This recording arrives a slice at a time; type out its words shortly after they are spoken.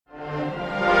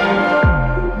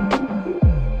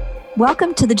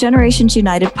Welcome to the Generations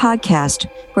United podcast,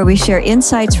 where we share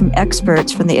insights from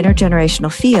experts from the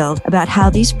intergenerational field about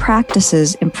how these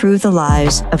practices improve the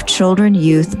lives of children,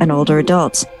 youth, and older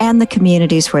adults, and the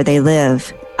communities where they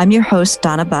live. I'm your host,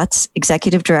 Donna Butts,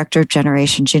 Executive Director of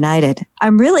Generations United.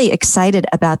 I'm really excited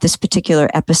about this particular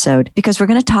episode because we're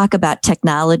going to talk about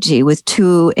technology with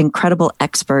two incredible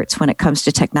experts when it comes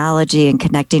to technology and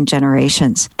connecting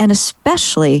generations. And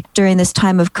especially during this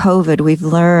time of COVID, we've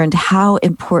learned how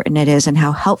important it is and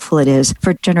how helpful it is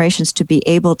for generations to be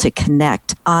able to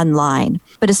connect online.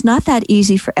 But it's not that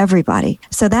easy for everybody.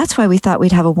 So that's why we thought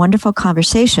we'd have a wonderful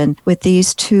conversation with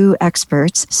these two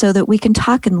experts so that we can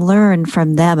talk and learn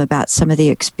from them about some of the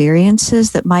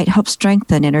experiences that might help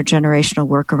strengthen intergenerational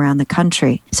work around the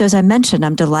country. So as I mentioned,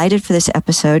 I'm delighted for this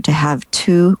episode to have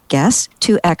two guests,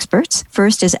 two experts.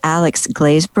 First is Alex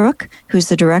Glazebrook, who's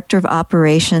the Director of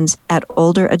Operations at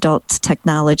Older Adults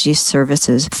Technology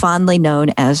Services, fondly known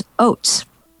as OATS,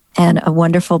 and a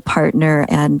wonderful partner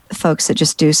and folks that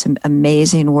just do some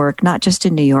amazing work, not just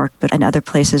in New York, but in other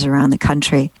places around the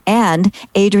country. And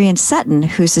Adrian Sutton,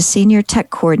 who's the Senior Tech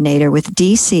Coordinator with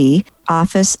DC,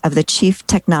 Office of the Chief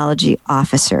Technology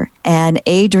Officer. And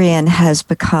Adrian has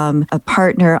become a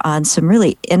partner on some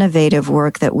really innovative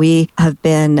work that we have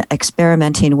been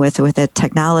experimenting with a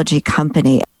technology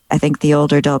company. I think the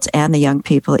older adults and the young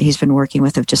people that he's been working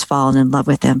with have just fallen in love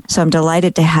with him. So I'm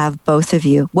delighted to have both of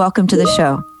you. Welcome to the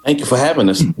show. Thank you for having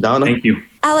us, Donna. Thank you.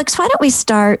 Alex, why don't we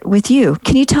start with you?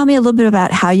 Can you tell me a little bit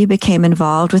about how you became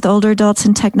involved with older adults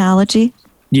and technology?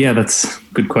 Yeah, that's a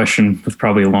good question with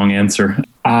probably a long answer.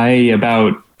 I,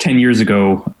 about 10 years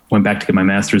ago, went back to get my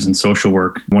master's in social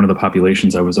work. One of the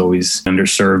populations I was always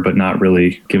underserved, but not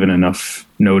really given enough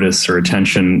notice or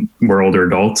attention were older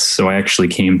adults. So I actually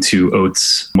came to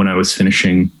OATS when I was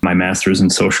finishing my master's in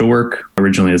social work,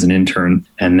 originally as an intern.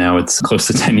 And now it's close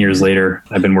to 10 years later,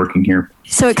 I've been working here.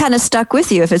 So it kind of stuck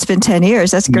with you if it's been 10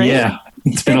 years. That's great. Yeah,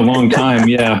 it's been a long time.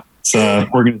 Yeah.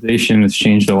 Organization has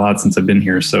changed a lot since I've been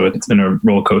here, so it's been a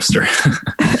roller coaster.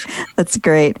 That's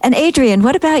great. And Adrian,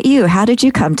 what about you? How did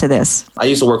you come to this? I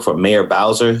used to work for Mayor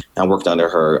Bowser. I worked under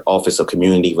her Office of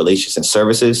Community Relations and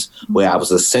Services, where I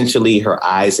was essentially her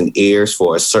eyes and ears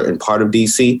for a certain part of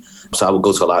DC. So I would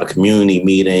go to a lot of community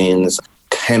meetings,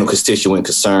 handle constituent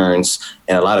concerns,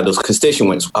 and a lot of those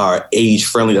constituents are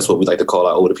age-friendly. That's what we like to call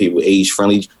our older people,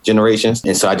 age-friendly generations.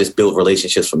 And so I just built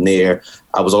relationships from there.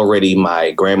 I was already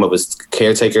my grandmother's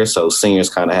caretaker, so seniors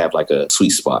kind of have like a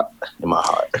sweet spot in my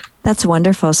heart. That's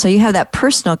wonderful. So you have that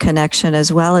personal connection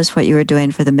as well as what you were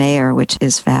doing for the mayor, which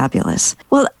is fabulous.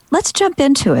 Well, let's jump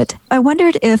into it. I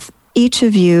wondered if each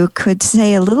of you could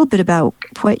say a little bit about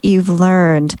what you've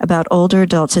learned about older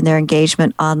adults and their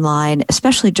engagement online,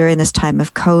 especially during this time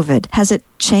of COVID. Has it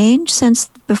changed since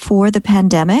before the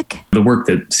pandemic? The work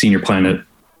that Senior Planet,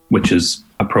 which is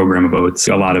a program of OATS,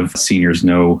 a lot of seniors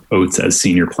know OATS as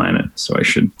Senior Planet, so I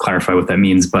should clarify what that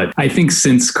means. But I think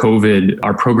since COVID,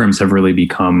 our programs have really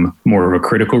become more of a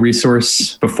critical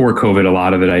resource. Before COVID, a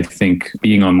lot of it, I think,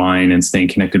 being online and staying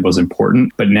connected was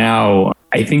important. But now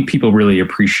I think people really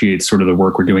appreciate sort of the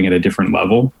work we're doing at a different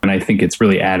level. And I think it's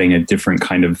really adding a different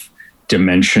kind of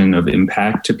dimension of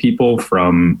impact to people,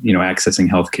 from, accessing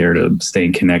healthcare to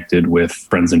staying connected with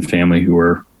friends and family who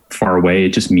are far away. It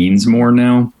just means more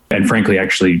now. And frankly,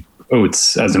 actually,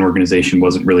 OATS as an organization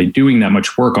wasn't really doing that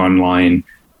much work online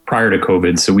prior to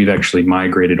COVID. So we've actually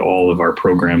migrated all of our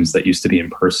programs that used to be in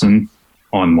person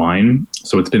online.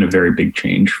 So it's been a very big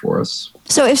change for us.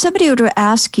 So if somebody were to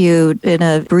ask you in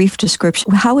a brief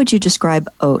description, how would you describe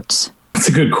OATS? That's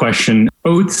a good question.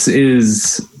 OATS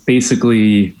is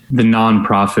basically the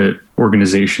nonprofit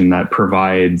organization that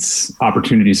provides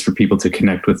opportunities for people to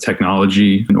connect with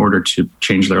technology in order to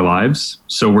change their lives.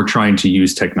 So we're trying to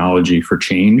use technology for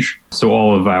change. So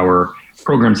all of our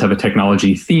programs have a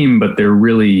technology theme, but they're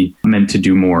really meant to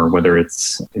do more, whether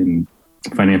it's in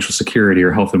financial security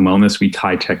or health and wellness. We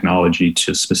tie technology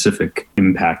to specific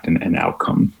impact and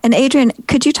outcome. And Adrian,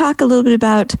 could you talk a little bit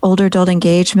about older adult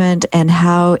engagement and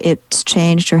how it's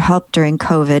changed or helped during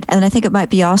COVID? And I think it might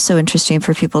be also interesting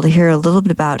for people to hear a little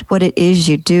bit about what it is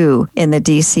you do in the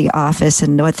DC office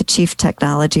and what the Chief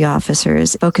Technology Officer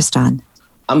is focused on.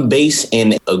 I'm based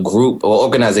in a group or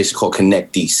organization called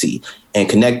Connect DC. And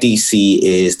Connect DC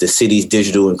is the city's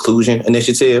digital inclusion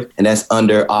initiative. And that's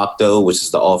under OCTO, which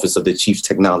is the Office of the Chief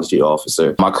Technology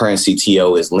Officer. My current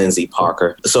CTO is Lindsay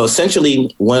Parker. So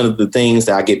essentially, one of the things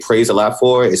that I get praised a lot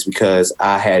for is because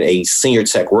I had a senior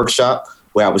tech workshop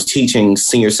where I was teaching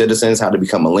senior citizens how to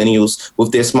become millennials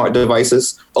with their smart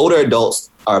devices. Older adults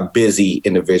are busy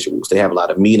individuals. They have a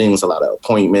lot of meetings, a lot of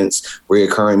appointments,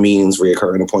 reoccurring meetings,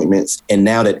 reoccurring appointments. And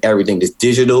now that everything is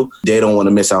digital, they don't want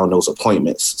to miss out on those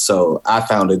appointments. So I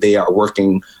found that they are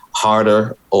working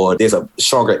harder, or there's a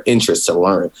stronger interest to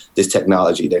learn this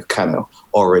technology that's kind of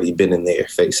already been in their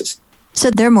faces. So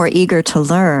they're more eager to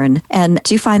learn. And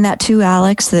do you find that too,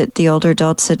 Alex, that the older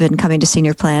adults that have been coming to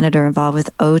Senior Planet or involved with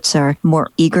OATS are more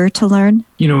eager to learn?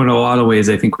 In a lot of ways,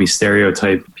 I think we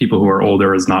stereotype people who are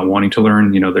older as not wanting to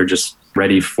learn. They're just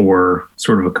ready for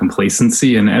sort of a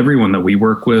complacency. And everyone that we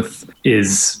work with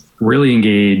is really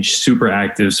engaged, super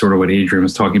active, sort of what Adrian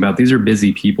was talking about. These are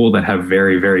busy people that have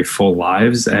very, very full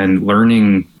lives, and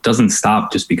learning doesn't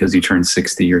stop just because you turn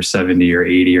 60 or 70 or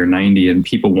 80 or 90. And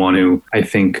people want to, I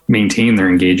think, maintain their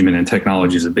engagement, and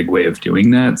technology is a big way of doing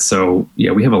that. So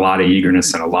yeah, we have a lot of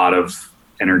eagerness and a lot of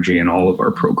energy in all of our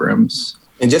programs.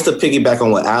 And just to piggyback on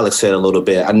what Alex said a little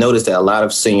bit, I noticed that a lot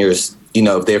of seniors,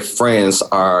 if their friends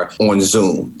are on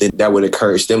Zoom, then that would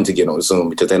encourage them to get on Zoom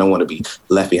because they don't want to be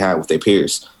left behind with their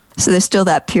peers. So there's still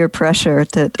that peer pressure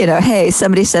that, hey,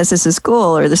 somebody says this is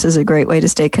cool or this is a great way to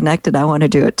stay connected. I want to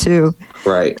do it too.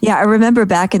 Right. Yeah, I remember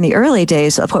back in the early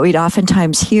days of what we'd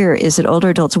oftentimes hear is that older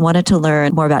adults wanted to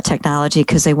learn more about technology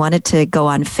because they wanted to go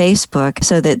on Facebook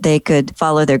so that they could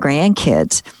follow their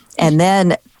grandkids. And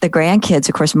then the grandkids,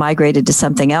 of course, migrated to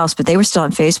something else, but they were still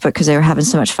on Facebook because they were having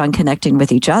so much fun connecting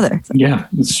with each other. Yeah,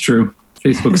 it's true.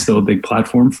 Facebook's still a big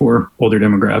platform for older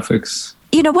demographics.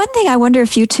 One thing I wonder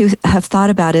if you two have thought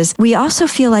about is we also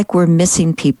feel like we're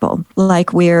missing people,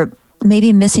 like we're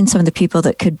maybe missing some of the people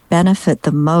that could benefit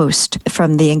the most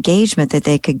from the engagement that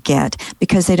they could get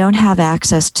because they don't have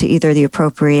access to either the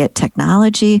appropriate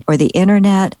technology or the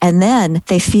internet. And then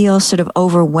they feel sort of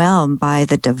overwhelmed by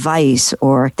the device,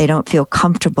 or they don't feel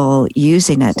comfortable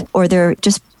using it, or they're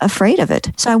just afraid of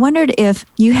it. So I wondered if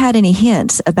you had any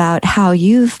hints about how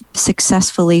you've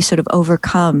successfully sort of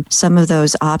overcome some of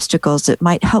those obstacles that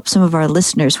might help some of our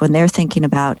listeners when they're thinking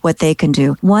about what they can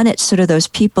do. One, it's sort of those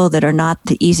people that are not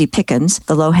the easy pickings,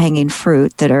 the low-hanging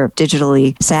fruit that are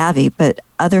digitally savvy, but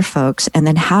other folks. And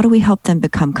then how do we help them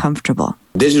become comfortable?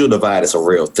 Digital divide is a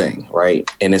real thing, right?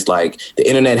 And it's like the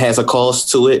internet has a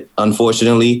cost to it,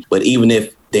 unfortunately. But even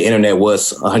if the internet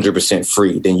was 100%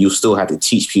 free, then you still have to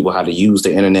teach people how to use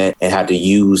the internet and how to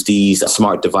use these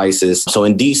smart devices. So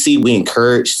in DC, we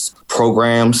encouraged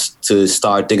programs to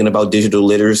start thinking about digital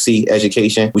literacy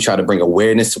education. We try to bring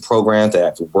awareness to programs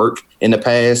that have worked in the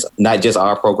past, not just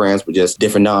our programs, but just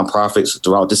different nonprofits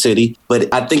throughout the city.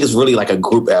 But I think it's really like a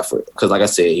group effort because, like I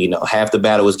said, half the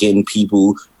battle is getting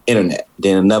people internet.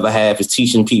 Then another half is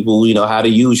teaching people, how to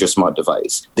use your smart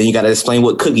device. Then you got to explain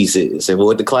what cookies is and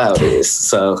what the cloud is.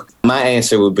 So my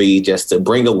answer would be just to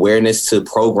bring awareness to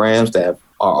programs that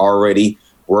are already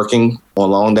working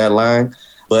along that line.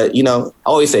 But, I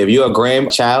always say if you're a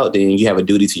grandchild, then you have a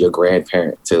duty to your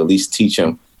grandparent to at least teach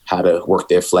them how to work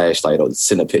their flashlight or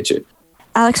send a picture.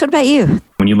 Alex, what about you?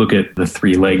 When you look at the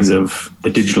three legs of the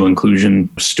digital inclusion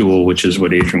stool, which is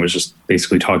what Adrian was just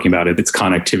basically talking about, it's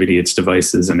connectivity, it's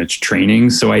devices, and it's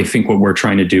training. So I think what we're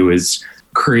trying to do is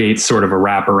create sort of a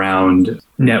wraparound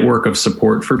network of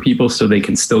support for people so they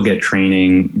can still get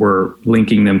training. We're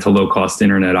linking them to low-cost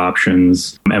internet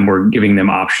options, and we're giving them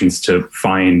options to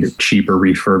find cheaper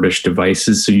refurbished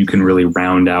devices so you can really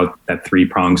round out that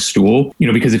three-pronged stool.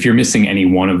 Because if you're missing any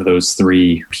one of those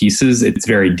three pieces, it's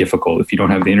very difficult. If you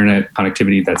don't have the internet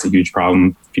connectivity, that's a huge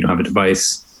problem. If you don't have a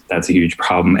device, that's a huge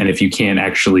problem. And if you can't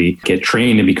actually get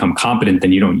trained and become competent,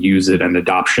 then you don't use it, and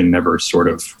adoption never sort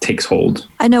of takes hold.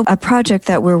 I know a project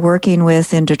that we're working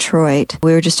with in Detroit,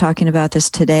 we were just talking about this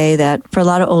today, that for a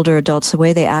lot of older adults, the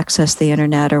way they access the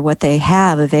internet or what they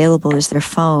have available is their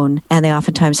phone, and they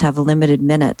oftentimes have limited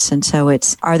minutes. And so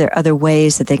are there other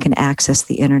ways that they can access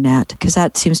the internet? Because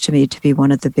that seems to me to be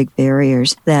one of the big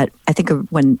barriers that I think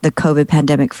when the COVID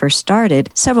pandemic first started,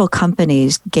 several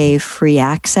companies gave free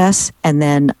access, and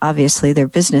then obviously their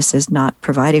business is not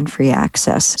providing free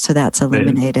access. So that's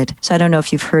eliminated. So I don't know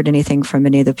if you've heard anything from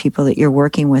any of the people that you're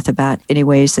working with about any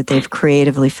ways that they've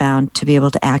creatively found to be able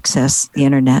to access the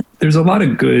internet. There's a lot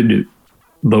of good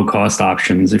low-cost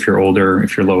options if you're older,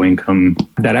 if you're low income,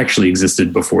 that actually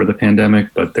existed before the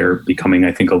pandemic, but they're becoming,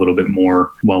 I think, a little bit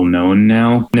more well-known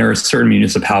now. There are certain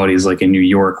municipalities, like in New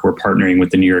York, we're partnering with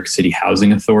the New York City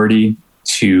Housing Authority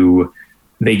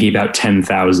they gave out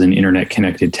 10,000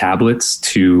 internet-connected tablets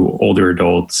to older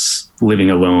adults living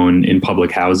alone in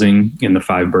public housing in the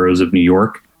 5 boroughs of New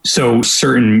York. So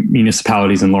certain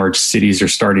municipalities and large cities are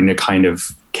starting to kind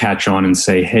of catch on and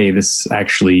say, hey, this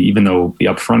actually, even though the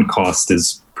upfront cost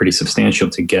is pretty substantial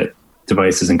to get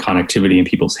devices and connectivity in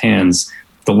people's hands,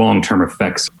 the long-term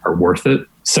effects are worth it.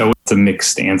 So it's a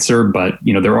mixed answer, but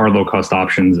there are low-cost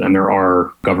options, and there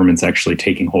are governments actually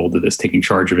taking hold of this, taking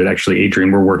charge of it. Actually,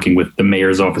 Adrian, we're working with the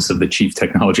mayor's office of the chief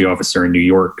technology officer in New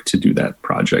York to do that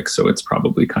project. So it's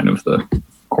probably kind of the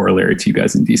corollary to you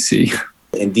guys in DC.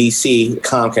 In DC,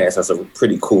 Comcast has a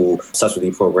pretty cool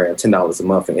subsidy program, $10 a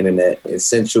month for internet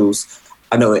essentials.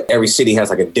 I know every city has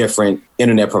like a different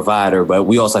internet provider, but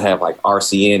we also have like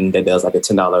RCN that does like a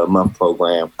 $10 a month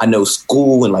program. I know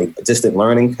school and like distant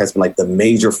learning has been like the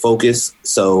major focus.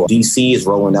 So DC is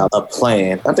rolling out a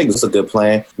plan. I think it's a good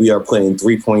plan. We are putting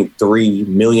 $3.3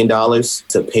 million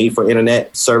to pay for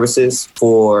internet services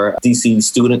for DC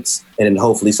students. And then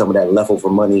hopefully some of that leftover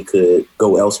money could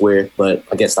go elsewhere. But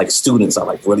I guess like students are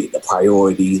like really the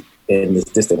priority in this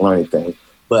distant learning thing.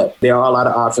 But there are a lot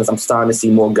of options. I'm starting to see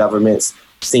more governments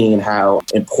seeing how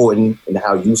important and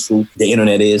how useful the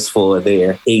internet is for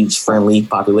their age-friendly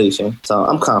population. So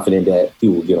I'm confident that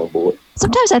people will get on board.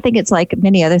 Sometimes I think it's like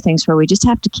many other things where we just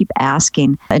have to keep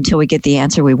asking until we get the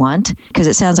answer we want, because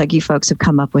it sounds like you folks have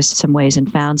come up with some ways and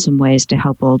found some ways to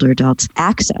help older adults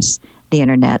access the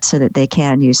internet so that they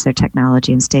can use their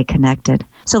technology and stay connected.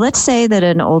 So let's say that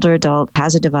an older adult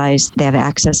has a device, they have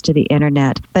access to the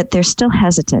internet, but they're still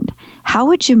hesitant. How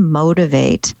would you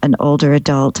motivate an older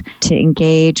adult to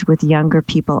engage with younger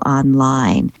people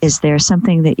online? Is there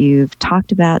something that you've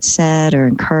talked about, said, or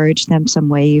encouraged them some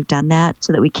way you've done that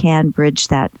so that we can bridge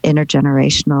that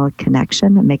intergenerational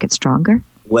connection and make it stronger?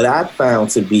 What I found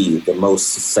to be the most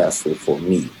successful for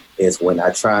me is when I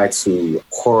try to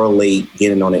correlate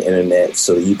getting on the internet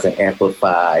so you can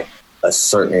amplify a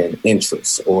certain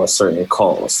interest or a certain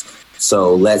cause.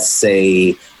 So let's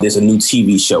say there's a new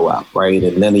TV show out, right?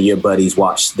 And none of your buddies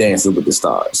watch Dancing with the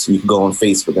Stars. You can go on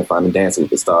Facebook and find the Dancing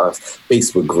with the Stars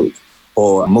Facebook group.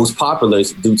 Or most popular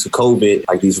due to COVID,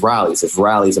 like these rallies. There's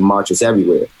rallies and marches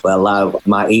everywhere. But a lot of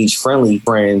my age-friendly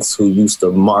friends who used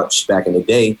to march back in the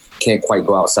day can't quite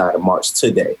go outside and march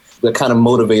today. We're kind of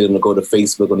motivated them to go to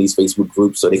Facebook on these Facebook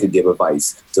groups so they could give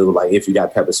advice. So like, if you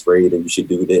got pepper spray, then you should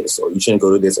do this, or you shouldn't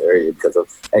go to this area because of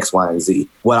X, Y, and Z.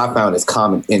 What I found is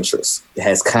common interest. It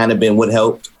has kind of been what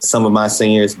helped some of my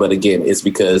seniors, but again, it's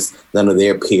because none of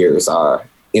their peers are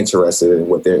interested in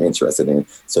what they're interested in.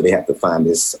 So they have to find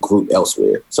this group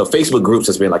elsewhere. So Facebook groups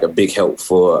has been like a big help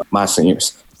for my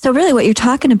seniors. So really what you're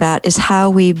talking about is how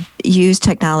we use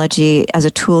technology as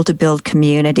a tool to build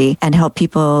community and help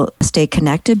people stay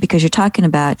connected, because you're talking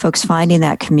about folks finding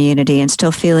that community and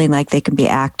still feeling like they can be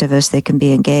activists, they can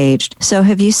be engaged. So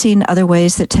have you seen other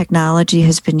ways that technology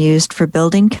has been used for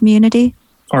building community?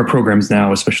 Our programs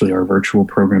now, especially our virtual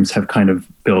programs, have kind of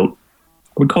built,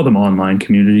 I would call them online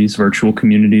communities, virtual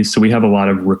communities. So we have a lot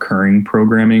of recurring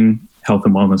programming, health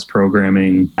and wellness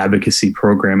programming, advocacy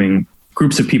programming,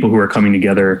 groups of people who are coming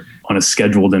together on a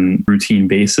scheduled and routine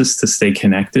basis to stay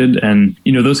connected. And,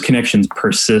 those connections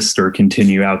persist or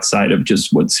continue outside of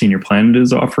just what Senior Planet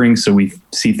is offering. So we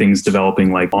see things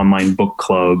developing like online book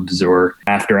clubs or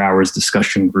after hours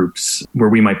discussion groups where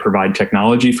we might provide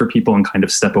technology for people and kind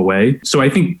of step away. So I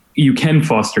think you can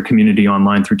foster community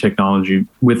online through technology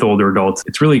with older adults.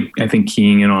 It's really, I think,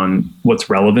 keying in on what's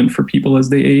relevant for people as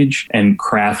they age and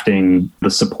crafting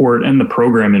the support and the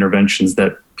program interventions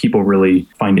that people really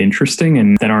find interesting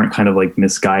and that aren't kind of like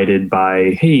misguided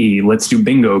by, hey, let's do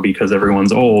bingo because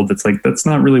everyone's old. It's like, that's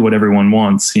not really what everyone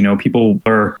wants. People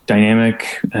are dynamic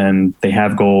and they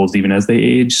have goals even as they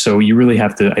age. So you really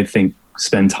have to, I think,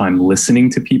 spend time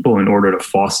listening to people in order to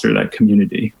foster that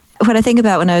community. What I think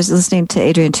about when I was listening to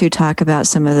Adrian too talk about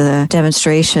some of the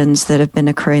demonstrations that have been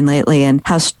occurring lately and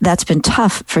how that's been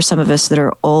tough for some of us that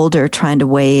are older trying to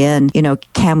weigh in,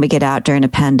 can we get out during a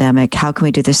pandemic? How can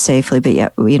we do this safely? But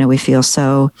yet, we feel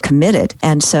so committed.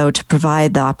 And so to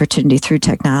provide the opportunity through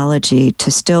technology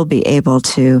to still be able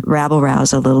to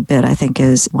rabble-rouse a little bit, I think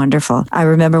is wonderful. I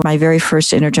remember my very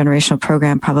first intergenerational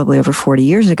program probably over 40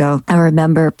 years ago. I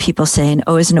remember people saying,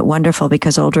 oh, isn't it wonderful?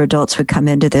 Because older adults would come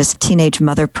into this teenage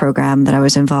mother program that I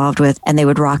was involved with, and they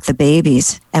would rock the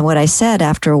babies. And what I said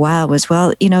after a while was,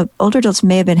 well, older adults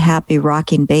may have been happy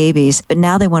rocking babies, but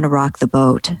now they want to rock the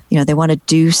boat. They want to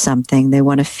do something. They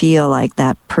want to feel like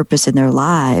that purpose in their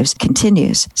lives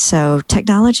continues. So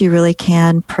technology really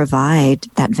can provide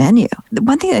that venue. The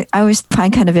one thing that I always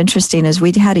find kind of interesting is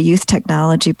we had a youth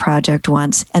technology project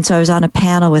once. And so I was on a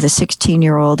panel with a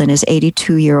 16-year-old and his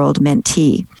 82-year-old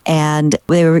mentee. And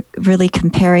they were really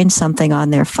comparing something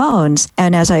on their phones.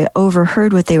 And as I I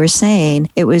overheard what they were saying,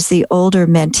 it was the older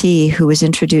mentee who was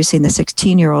introducing the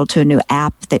 16-year-old to a new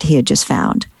app that he had just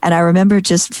found. And I remember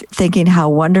just thinking how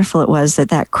wonderful it was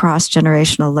that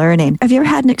cross-generational learning. Have you ever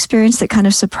had an experience that kind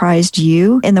of surprised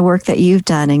you in the work that you've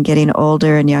done in getting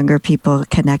older and younger people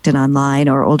connected online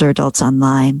or older adults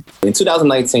online? In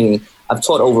 2019, I've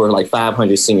taught over like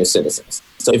 500 senior citizens.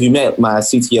 So if you met my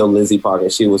CTO, Lizzie Parker,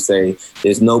 she would say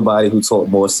there's nobody who taught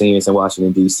more seniors in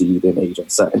Washington, D.C. than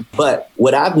Adrian Sutton. But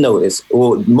what I've noticed,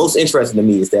 most interesting to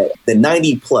me is that the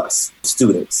 90 plus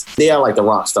students, they are like the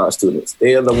rock star students.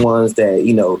 They are the ones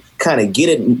that, kind of get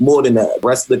it more than the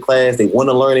rest of the class. They want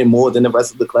to learn it more than the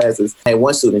rest of the classes. I had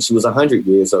one student, she was 100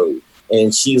 years old.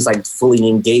 And she was like fully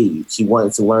engaged. She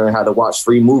wanted to learn how to watch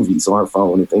free movies on her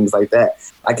phone and things like that.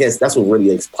 I guess that's what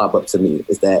really pop up to me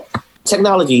is that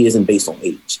technology isn't based on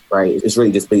age, right? It's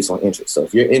really just based on interest. So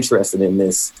if you're interested in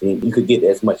this, then you could get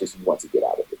as much as you want to get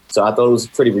out of it. So I thought it was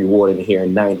pretty rewarding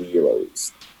hearing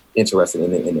 90-year-olds interested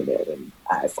in the internet and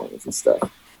iPhones and stuff.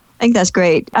 I think that's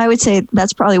great. I would say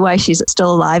that's probably why she's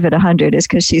still alive at 100 is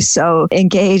because she's so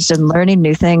engaged in learning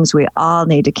new things. We all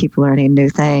need to keep learning new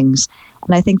things.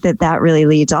 And I think that really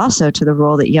leads also to the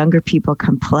role that younger people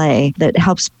can play that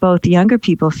helps both younger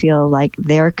people feel like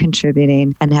they're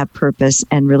contributing and have purpose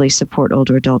and really support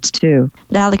older adults too.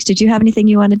 But Alex, did you have anything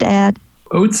you wanted to add?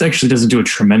 Oates actually doesn't do a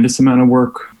tremendous amount of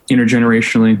work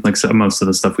intergenerationally. Like most of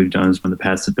the stuff we've done in the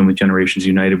past have been with Generations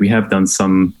United. We have done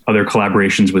some other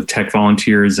collaborations with tech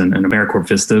volunteers and AmeriCorps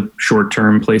Vista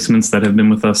short-term placements that have been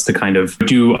with us to kind of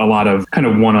do a lot of kind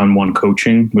of one-on-one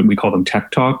coaching. We call them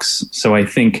tech talks. So I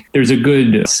think there's a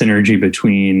good synergy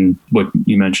between what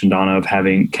you mentioned, Donna, of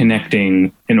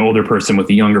connecting an older person with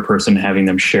a younger person, having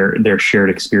them share their shared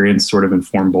experience, sort of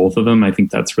inform both of them. I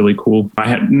think that's really cool. I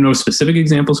had no specific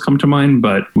examples come to mind,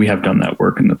 but we have done that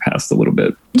work in the past a little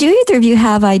bit. Do either of you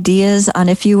have ideas on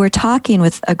if you were talking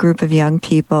with a group of young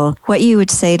people, what you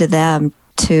would say to them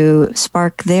to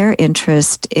spark their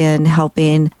interest in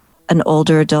helping an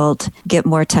older adult get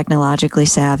more technologically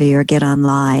savvy or get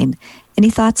online? Any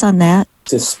thoughts on that?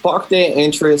 To spark their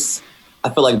interest, I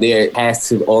feel like there has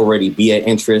to already be an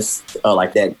interest,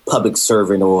 like that public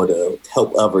servant or the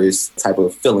help others type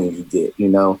of feeling you get,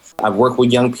 I've worked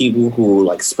with young people who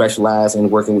specialize in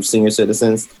working with senior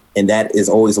citizens, and that is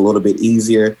always a little bit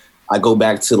easier. I go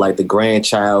back to the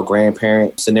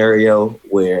grandparent scenario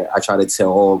where I try to tell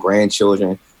all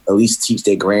grandchildren, at least teach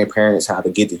their grandparents how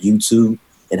to get to YouTube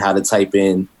and how to type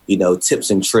in, tips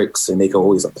and tricks, and they can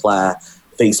always apply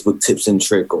Facebook tips and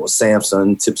trick or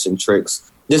Samsung tips and tricks.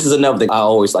 This is another thing I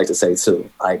always like to say, too.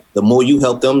 The more you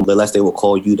help them, the less they will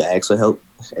call you to ask for help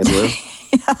as well.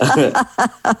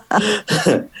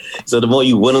 So the more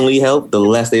you willingly help, the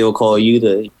less they will call you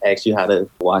to ask you how to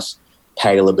watch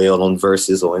Patti LaBelle on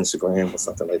Versus or Instagram or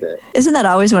something like that. Isn't that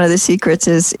always one of the secrets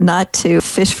is not to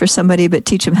fish for somebody, but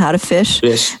teach them how to fish?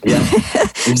 Fish, yeah.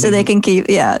 So they can keep,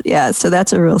 yeah. So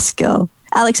that's a real skill.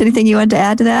 Alex, anything you want to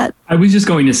add to that? I was just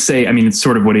going to say, it's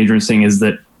sort of what Adrian's saying is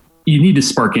that you need to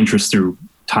spark interest through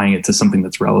tying it to something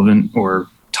that's relevant or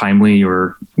timely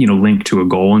or, linked to a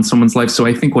goal in someone's life. So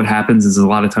I think what happens is a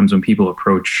lot of times when people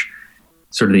approach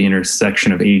sort of the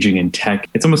intersection of aging and tech,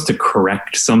 it's almost to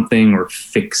correct something or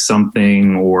fix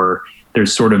something, or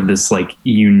there's sort of this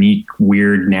unique,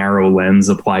 weird, narrow lens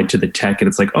applied to the tech. And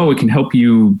it's it can help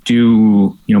you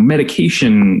do,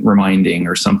 medication reminding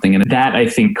or something. And that I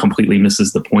think completely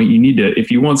misses the point. You need to,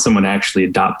 if you want someone to actually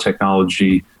adopt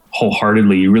technology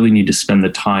wholeheartedly, you really need to spend the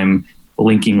time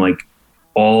linking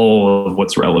all of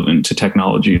what's relevant to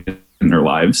technology in their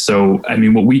lives. So,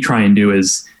 what we try and do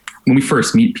is when we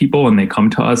first meet people and they come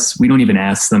to us, we don't even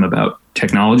ask them about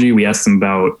technology. We ask them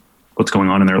about what's going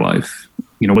on in their life.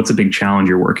 What's a big challenge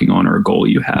you're working on or a goal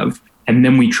you have? And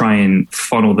then we try and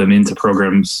funnel them into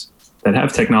programs that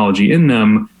have technology in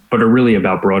them, but are really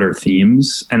about broader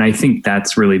themes. And I think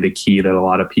that's really the key that a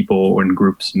lot of people and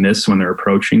groups miss when they're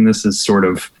approaching this, is sort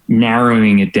of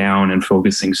narrowing it down and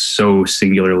focusing so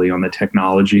singularly on the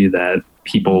technology that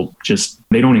people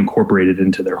they don't incorporate it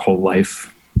into their whole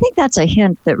life. I think that's a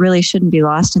hint that really shouldn't be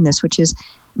lost in this, which is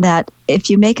that if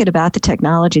you make it about the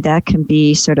technology, that can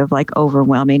be sort of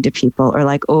overwhelming to people,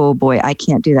 or oh boy, I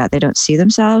can't do that. They don't see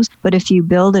themselves. But if you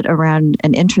build it around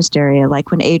an interest area, like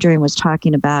when Adrian was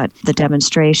talking about the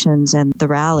demonstrations and the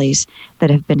rallies that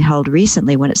have been held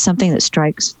recently, when it's something that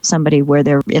strikes somebody where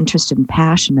they're interested and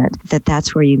passionate,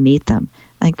 that's where you meet them.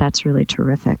 I think that's really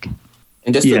terrific.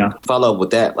 And just to follow up with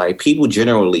that, people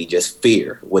generally just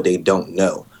fear what they don't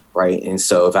know. right? And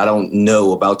so if I don't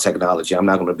know about technology, I'm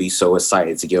not going to be so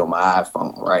excited to get on my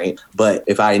iPhone, right? But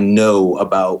if I know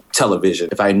about television,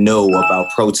 if I know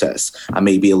about protests, I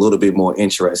may be a little bit more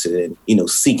interested in,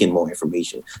 seeking more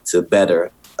information to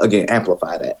better, again,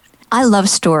 amplify that. I love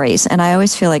stories, and I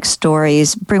always feel like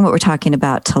stories bring what we're talking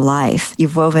about to life.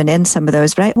 You've woven in some of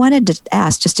those, but I wanted to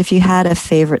ask just if you had a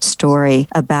favorite story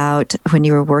about when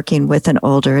you were working with an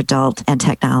older adult and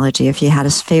technology, if you had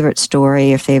a favorite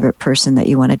story or favorite person that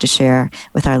you wanted to share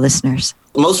with our listeners.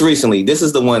 Most recently, this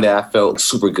is the one that I felt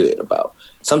super good about.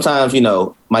 Sometimes,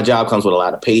 my job comes with a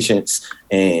lot of patience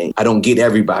and I don't get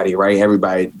everybody, right?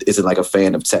 Everybody isn't like a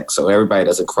fan of tech. So everybody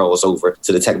doesn't cross over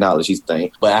to the technology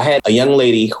thing. But I had a young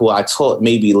lady who I taught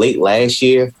maybe late last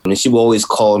year. And she would always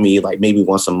call me like maybe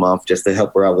once a month just to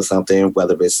help her out with something,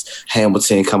 whether it's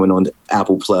Hamilton coming on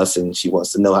Apple Plus and she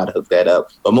wants to know how to hook that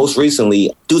up. But most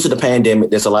recently, due to the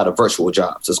pandemic, there's a lot of virtual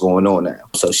jobs that's going on now.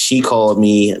 So she called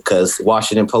me because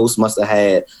Washington Post must have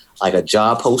had like a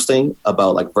job posting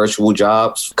about like virtual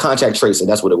jobs, contact tracing.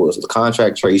 That's what it was. It was a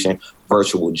contract tracing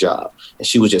virtual job. And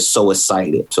she was just so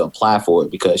excited to apply for it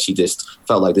because she just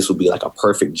felt like this would be like a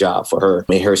perfect job for her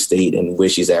in her state and where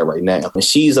she's at right now. And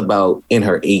she's about in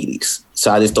her 80s.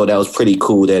 So I just thought that was pretty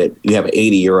cool that you have an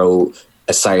 80-year-old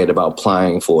excited about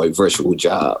applying for a virtual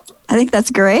job. I think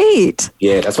that's great.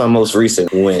 Yeah, that's my most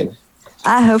recent win.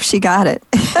 I hope she got it.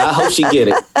 I hope she get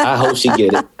it.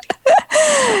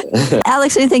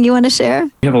 Alex, anything you want to share?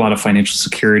 We have a lot of financial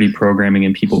security programming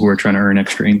and people who are trying to earn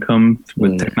extra income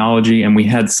with technology. And we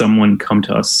had someone come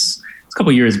to us a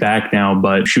couple of years back now,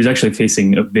 but she was actually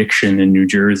facing eviction in New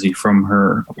Jersey from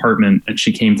her apartment. And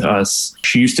she came to us.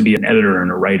 She used to be an editor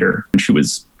and a writer. And she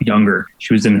was younger.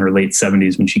 She was in her late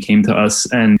 70s when she came to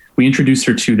us. And we introduced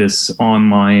her to this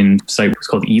online site. It's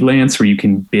called Elance, where you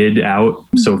can bid out.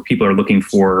 So if people are looking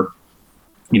for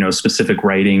specific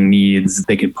writing needs,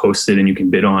 they can post it and you can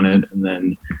bid on it and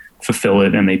then fulfill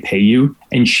it and they pay you.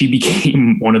 And she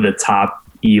became one of the top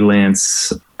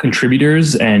Elance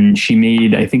contributors. And she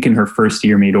made, I think in her first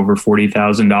year, made over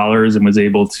 $40,000 and was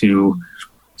able to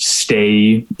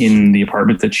stay in the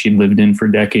apartment that she'd lived in for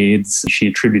decades. She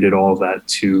attributed all of that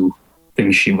to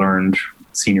things she learned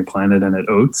Senior Planet and at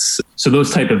Oates. So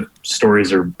those type of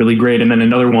stories are really great. And then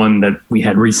another one that we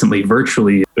had recently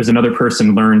virtually, there's another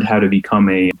person learned how to become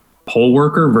a poll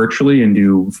worker virtually and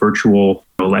do virtual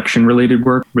election related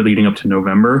work leading up to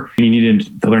November. And you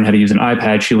needed to learn how to use an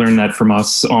iPad. She learned that from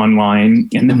us online.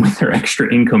 And then with her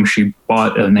extra income, she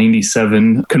bought a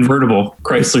 97 convertible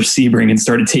Chrysler Sebring and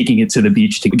started taking it to the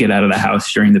beach to get out of the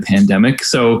house during the pandemic.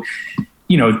 So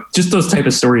just those type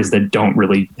of stories that don't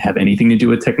really have anything to do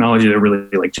with technology. They're really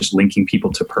like just linking people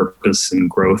to purpose and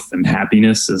growth and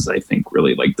happiness is, I think,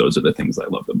 really like those are the things I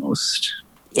love the most.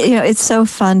 It's so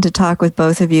fun to talk with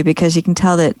both of you because you can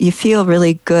tell that you feel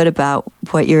really good about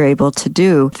what you're able to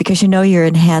do because you're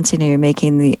enhancing and you're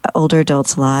making the older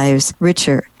adults' lives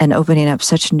richer and opening up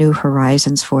such new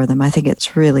horizons for them. I think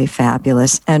it's really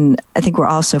fabulous. And I think we're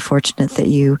also fortunate that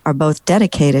you are both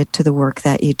dedicated to the work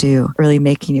that you do, really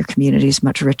making your communities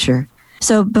much richer.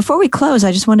 So before we close,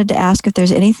 I just wanted to ask if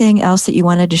there's anything else that you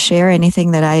wanted to share,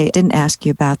 anything that I didn't ask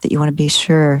you about that you want to be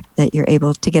sure that you're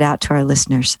able to get out to our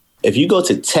listeners. If you go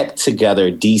to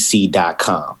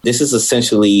techtogetherdc.com, this is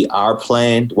essentially our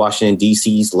plan, Washington,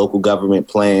 D.C.'s local government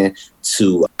plan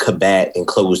to combat and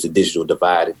close the digital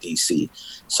divide in D.C.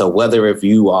 So whether if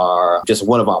you are just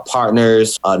one of our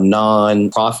partners, a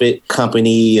non-profit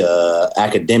company,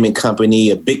 academic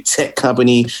company, a big tech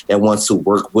company that wants to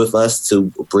work with us to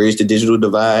bridge the digital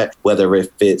divide, whether if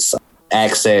it's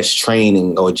access,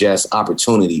 training, or just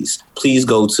opportunities, please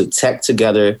go to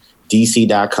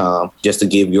techtogetherdc.com just to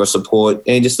give your support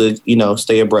and just to,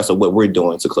 stay abreast of what we're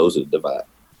doing to close the divide.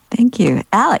 Thank you.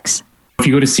 Alex. If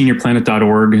you go to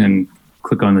seniorplanet.org and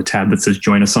click on the tab that says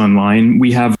Join Us Online,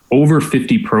 we have over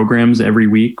 50 programs every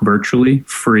week, virtually,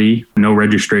 free, no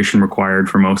registration required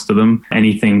for most of them.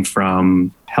 Anything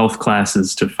from health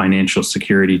classes to financial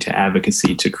security to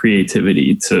advocacy to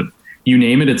creativity to you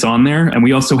name it, it's on there. And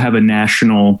we also have a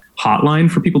national hotline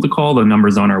for people to call. The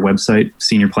number's on our website,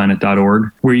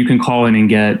 seniorplanet.org, where you can call in and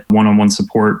get one-on-one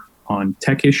support on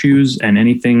tech issues and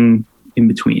anything in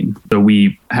between. So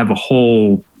we have a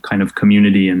whole kind of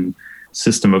community and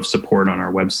system of support on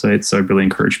our website. So I really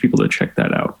encourage people to check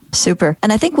that out. Super.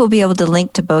 And I think we'll be able to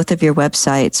link to both of your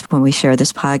websites when we share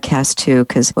this podcast too,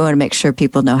 because we want to make sure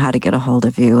people know how to get a hold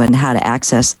of you and how to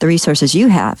access the resources you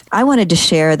have. I wanted to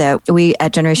share that we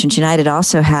at Generations United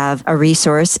also have a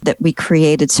resource that we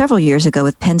created several years ago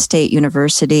with Penn State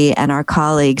University and our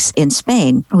colleagues in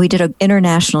Spain. We did an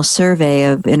international survey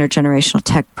of intergenerational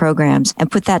tech programs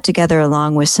and put that together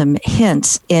along with some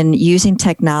hints in using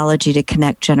technology to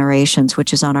connect generations,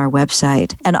 which is on our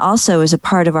website. And also as a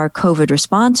part of our COVID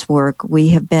response work, we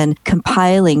have been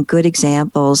compiling good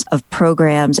examples of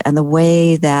programs and the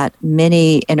way that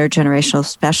many intergenerational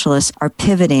specialists are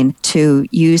pivoting to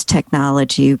use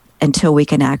technology until we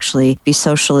can actually be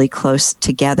socially close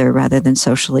together rather than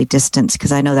socially distanced,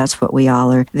 because I know that's what we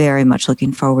all are very much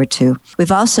looking forward to.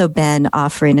 We've also been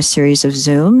offering a series of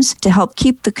Zooms to help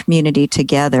keep the community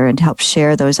together and help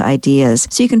share those ideas.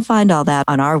 So you can find all that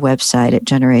on our website at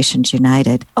Generations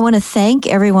United. I want to thank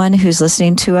everyone who's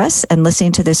listening to us and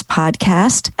listening to this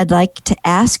podcast. I'd like to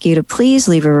ask you to please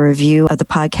leave a review of the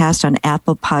podcast on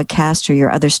Apple Podcasts or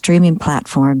your other streaming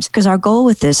platforms, because our goal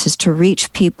with this is to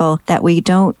reach people that we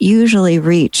don't usually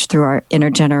reach through our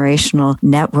intergenerational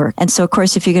network. And so, of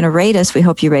course, if you're going to rate us, we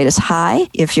hope you rate us high.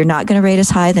 If you're not going to rate us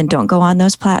high, then don't go on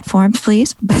those platforms,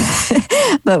 please.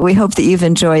 But we hope that you've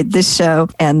enjoyed this show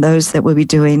and those that we'll be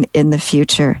doing in the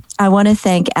future. I want to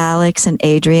thank Alex and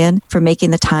Adrian for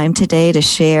making the time today to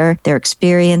share their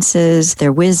experiences,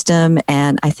 their wisdom,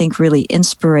 and I think really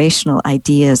inspirational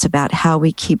ideas about how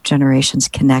we keep generations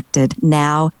connected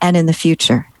now and in the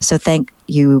future. So thank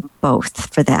you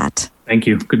both for that. Thank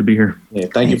you. Good to be here. Yeah,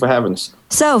 thank you for having us.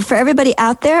 So for everybody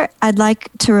out there, I'd like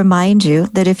to remind you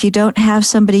that if you don't have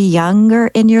somebody younger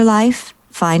in your life,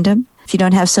 find them. If you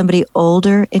don't have somebody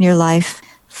older in your life,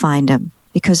 find them.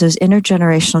 Because those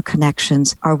intergenerational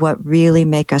connections are what really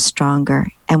make us stronger,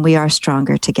 and we are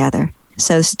stronger together.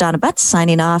 So this is Donna Butts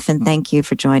signing off, and thank you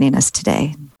for joining us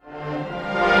today.